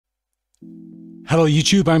Hello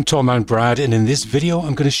YouTube, I'm Tallman Brad, and in this video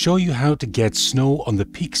I'm going to show you how to get snow on the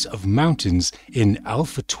peaks of mountains in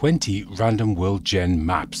Alpha 20 Random World Gen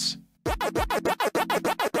maps.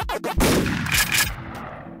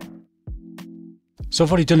 So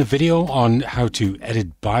I've already done a video on how to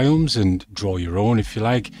edit biomes and draw your own if you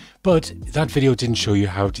like, but that video didn't show you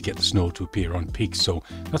how to get the snow to appear on peaks, so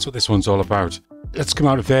that's what this one's all about. Let's come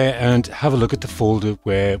out of there and have a look at the folder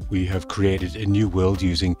where we have created a new world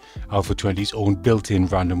using Alpha 20's own built-in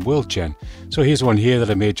random world gen. So here's one here that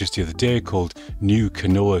I made just the other day called New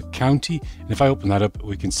Kanawha County, and if I open that up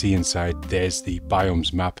we can see inside there's the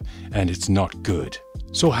biomes map, and it's not good.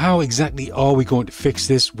 So how exactly are we going to fix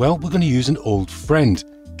this? Well, we're going to use an old friend,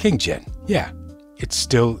 KingGen. Yeah, it's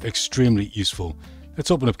still extremely useful.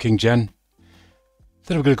 Let's open up KingGen.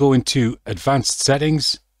 Then we're going to go into advanced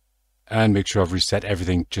settings and make sure I've reset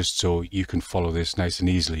everything just so you can follow this nice and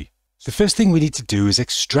easily. The first thing we need to do is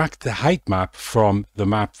extract the height map from the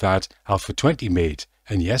map that Alpha 20 made.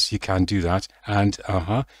 And yes, you can do that, and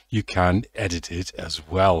you can edit it as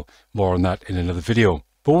well. More on that in another video.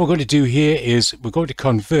 But what we're going to do here is we're going to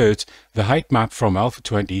convert the height map from Alpha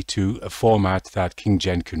 20 to a format that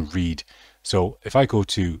KingGen can read. So if I go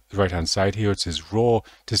to the right hand side here, it says raw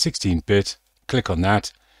to 16-bit, click on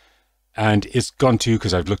that. And it's gone to,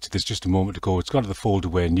 because I've looked at this just a moment ago, it's gone to the folder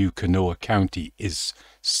where New Kanawha County is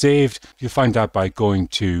saved. You'll find that by going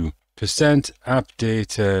to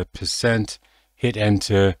 %appdata%, hit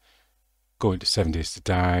enter, go into 7 days to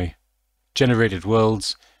die, generated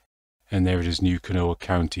worlds, and there it is, New Kanawha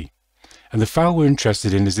County. And the file we're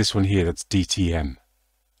interested in is this one here, that's DTM.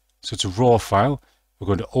 So it's a raw file. We're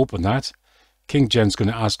going to open that. KingGen's going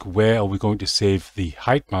to ask where are we going to save the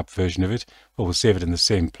height map version of it. Well, we'll save it in the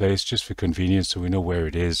same place just for convenience so we know where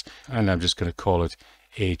it is. And I'm just going to call it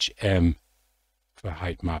HM for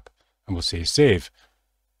height map. And we'll say save.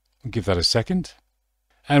 We'll give that a second.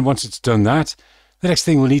 And once it's done that, the next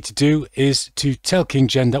thing we'll need to do is to tell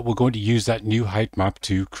KingGen that we're going to use that new height map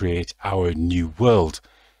to create our new world.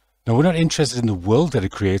 Now, we're not interested in the world that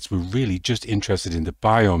it creates. We're really just interested in the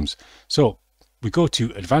biomes. So we go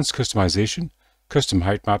to Advanced Customization, Custom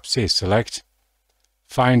Height Map, say select,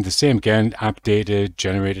 find the same again, App Data,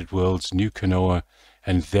 Generated Worlds, New Kanawha,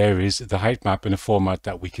 and there is the height map in a format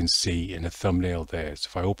that we can see in a thumbnail there. So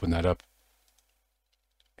if I open that up,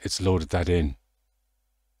 it's loaded that in.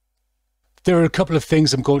 There are a couple of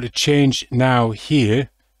things I'm going to change now here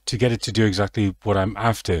to get it to do exactly what I'm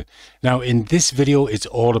after. Now in this video, it's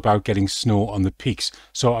all about getting snow on the peaks,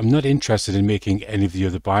 so I'm not interested in making any of the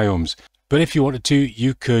other biomes. But if you wanted to,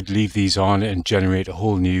 you could leave these on and generate a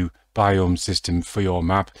whole new biome system for your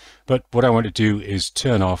map. But what I want to do is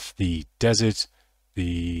turn off the desert,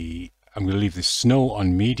 I'm going to leave the snow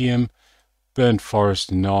on medium, burnt forest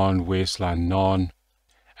none, wasteland none,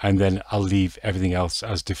 and then I'll leave everything else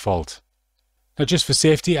as default. Now just for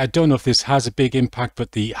safety, I don't know if this has a big impact,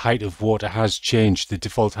 but the height of water has changed. The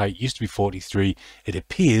default height used to be 43. It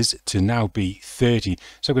appears to now be 30.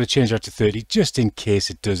 So I'm going to change that to 30 just in case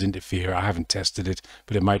it does interfere. I haven't tested it,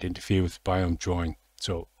 but it might interfere with biome drawing.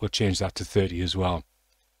 So we'll change that to 30 as well.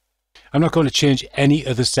 I'm not going to change any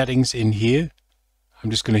other settings in here. I'm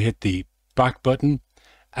just going to hit the back button,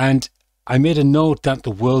 and I made a note that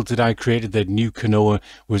the world that I created, the New Kanawha,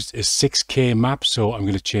 was a 6K map, so I'm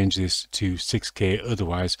going to change this to 6K,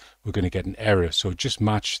 otherwise we're going to get an error. So just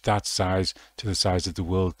match that size to the size of the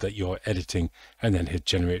world that you're editing and then hit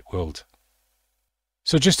generate world.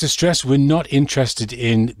 So just to stress, we're not interested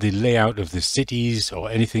in the layout of the cities or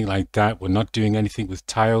anything like that. We're not doing anything with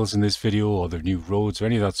tiles in this video or the new roads or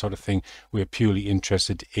any of that sort of thing. We're purely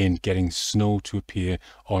interested in getting snow to appear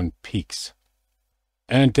on peaks.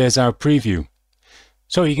 And there's our preview.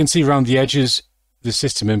 So you can see around the edges, the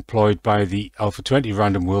system employed by the Alpha 20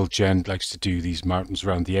 Random World Gen likes to do these mountains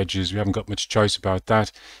around the edges. We haven't got much choice about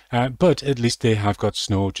that, but at least they have got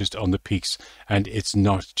snow just on the peaks, and it's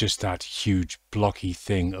not just that huge blocky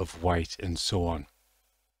thing of white and so on.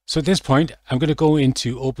 So at this point, I'm going to go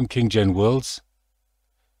into Open KingGen Worlds,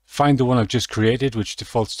 find the one I've just created, which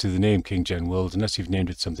defaults to the name KingGen World, unless you've named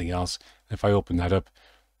it something else. If I open that up,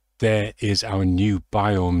 there is our new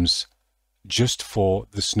biomes just for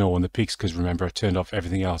the snow on the peaks, because remember I turned off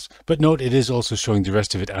everything else. But note, it is also showing the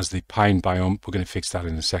rest of it as the pine biome. We're going to fix that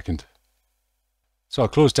in a second. So I'll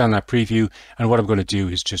close down that preview, and what I'm going to do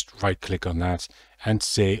is just right click on that and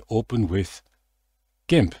say open with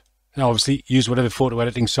GIMP. Now obviously use whatever photo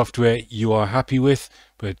editing software you are happy with,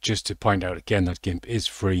 but just to point out again that GIMP is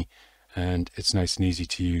free and it's nice and easy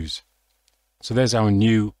to use. So there's our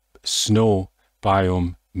new snow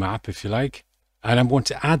biome map, if you like, and I'm going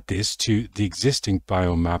to add this to the existing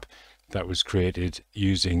biome map that was created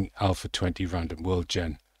using a20 random world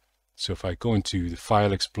gen. So if I go into the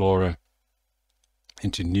File Explorer,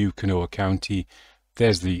 into New Kanawha County,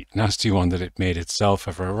 there's the nasty one that it made itself.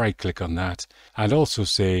 If I right click on that and also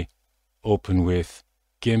say open with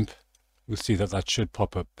GIMP, we'll see that that should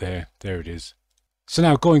pop up there. There it is. So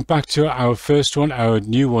now going back to our first one, our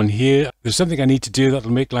new one here, there's something I need to do that'll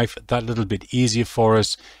make life that little bit easier for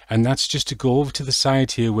us. And that's just to go over to the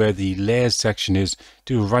side here where the layers section is,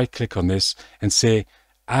 do a right click on this and say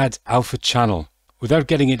add alpha channel. Without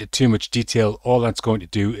getting into too much detail, all that's going to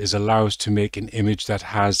do is allow us to make an image that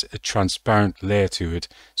has a transparent layer to it.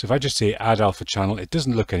 So if I just say add alpha channel, it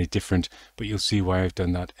doesn't look any different, but you'll see why I've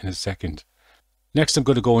done that in a second. Next, I'm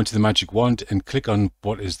going to go into the magic wand and click on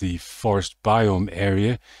what is the forest biome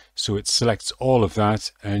area. So it selects all of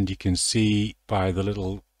that, and you can see by the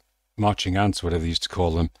little marching ants, whatever they used to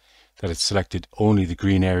call them, that it's selected only the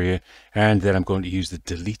green area. And then I'm going to use the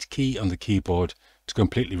delete key on the keyboard to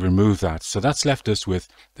completely remove that. So that's left us with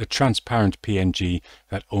a transparent PNG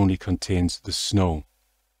that only contains the snow.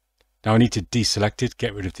 Now I need to deselect it,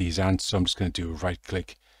 get rid of these ants. So I'm just going to do a right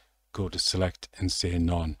click, go to select and say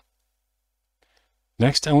none.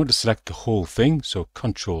 Next, I want to select the whole thing. So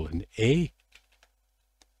Control and A.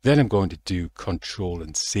 Then I'm going to do Control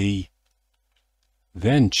and C.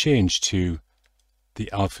 Then change to the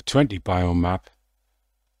a20 biome map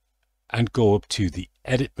and go up to the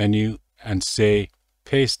edit menu and say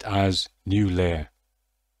paste as new layer.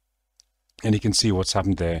 And you can see what's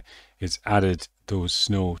happened there. It's added those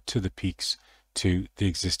snow to the peaks to the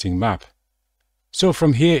existing map. So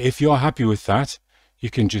from here, if you're happy with that, you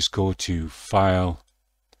can just go to File,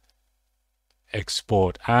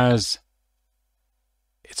 Export As.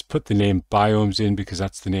 It's put the name biomes in because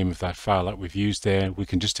that's the name of that file that we've used there. We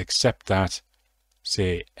can just accept that,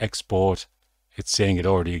 say export. It's saying it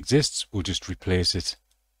already exists. We'll just replace it.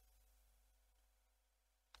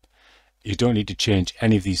 You don't need to change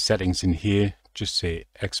any of these settings in here. Just say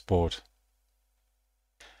export.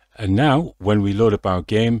 And now when we load up our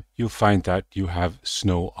game, you'll find that you have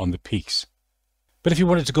snow on the peaks. But if you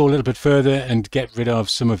wanted to go a little bit further and get rid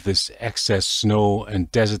of some of this excess snow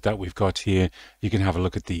and desert that we've got here, you can have a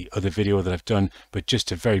look at the other video that I've done. But just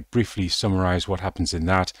to very briefly summarize what happens in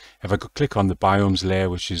that, if I could click on the biomes layer,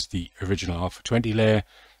 which is the original a20 layer,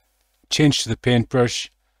 change to the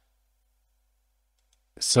paintbrush,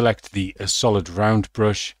 select the solid round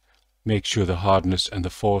brush, make sure the hardness and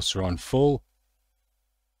the force are on full,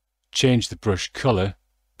 change the brush color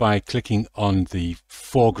by clicking on the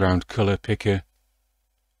foreground color picker,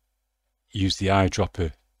 use the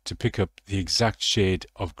eyedropper to pick up the exact shade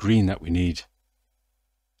of green that we need,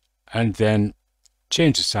 and then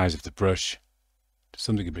change the size of the brush to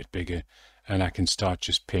something a bit bigger, and I can start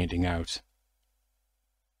just painting out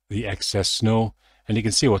the excess snow. And you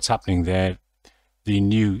can see what's happening there. The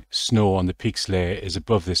new snow on the peaks layer is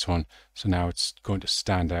above this one, so now it's going to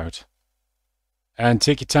stand out. And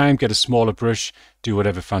take your time, get a smaller brush, do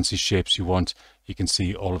whatever fancy shapes you want. You can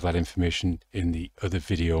see all of that information in the other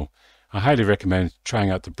video. I highly recommend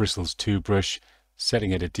trying out the Bristles 2 brush,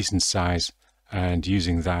 setting it a decent size and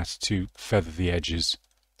using that to feather the edges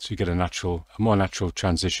so you get a more natural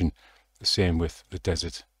transition. The same with the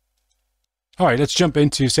desert. All right, let's jump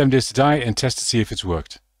into 7 Days to Die and test to see if it's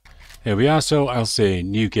worked. Here we are. So I'll say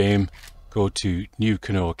new game, go to New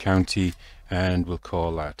Kanawha County, and we'll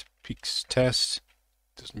call that Peaks Test.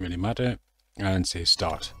 Doesn't really matter. And say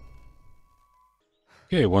start.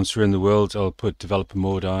 Okay, once we're in the world, I'll put developer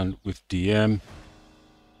mode on with DM.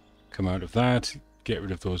 Come out of that, get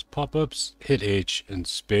rid of those pop-ups, hit H and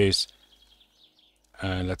space.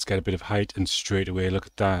 And let's get a bit of height, and straight away, look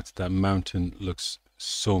at that. That mountain looks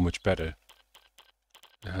so much better.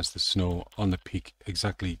 It has the snow on the peak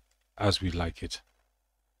exactly as we like it.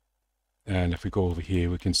 And if we go over here,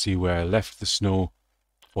 we can see where I left the snow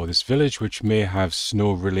for this village, which may have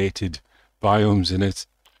snow related biomes in it,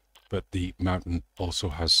 but the mountain also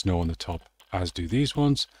has snow on the top, as do these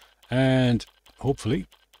ones. And hopefully,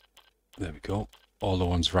 there we go, all the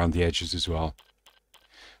ones around the edges as well.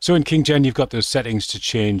 So in KingGen, you've got those settings to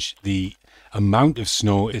change the amount of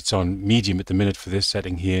snow. It's on medium at the minute for this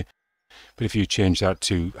setting here. But if you change that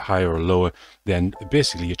to higher or lower, then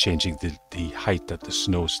basically you're changing the height that the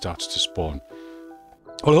snow starts to spawn.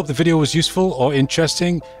 Well, I hope the video was useful or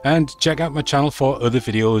interesting, and check out my channel for other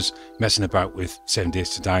videos messing about with 7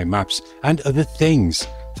 Days to Die maps and other things.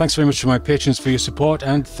 Thanks very much to my patrons for your support,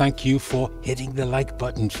 and thank you for hitting the like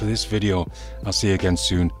button for this video. I'll see you again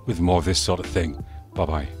soon with more of this sort of thing. Bye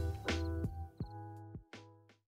bye.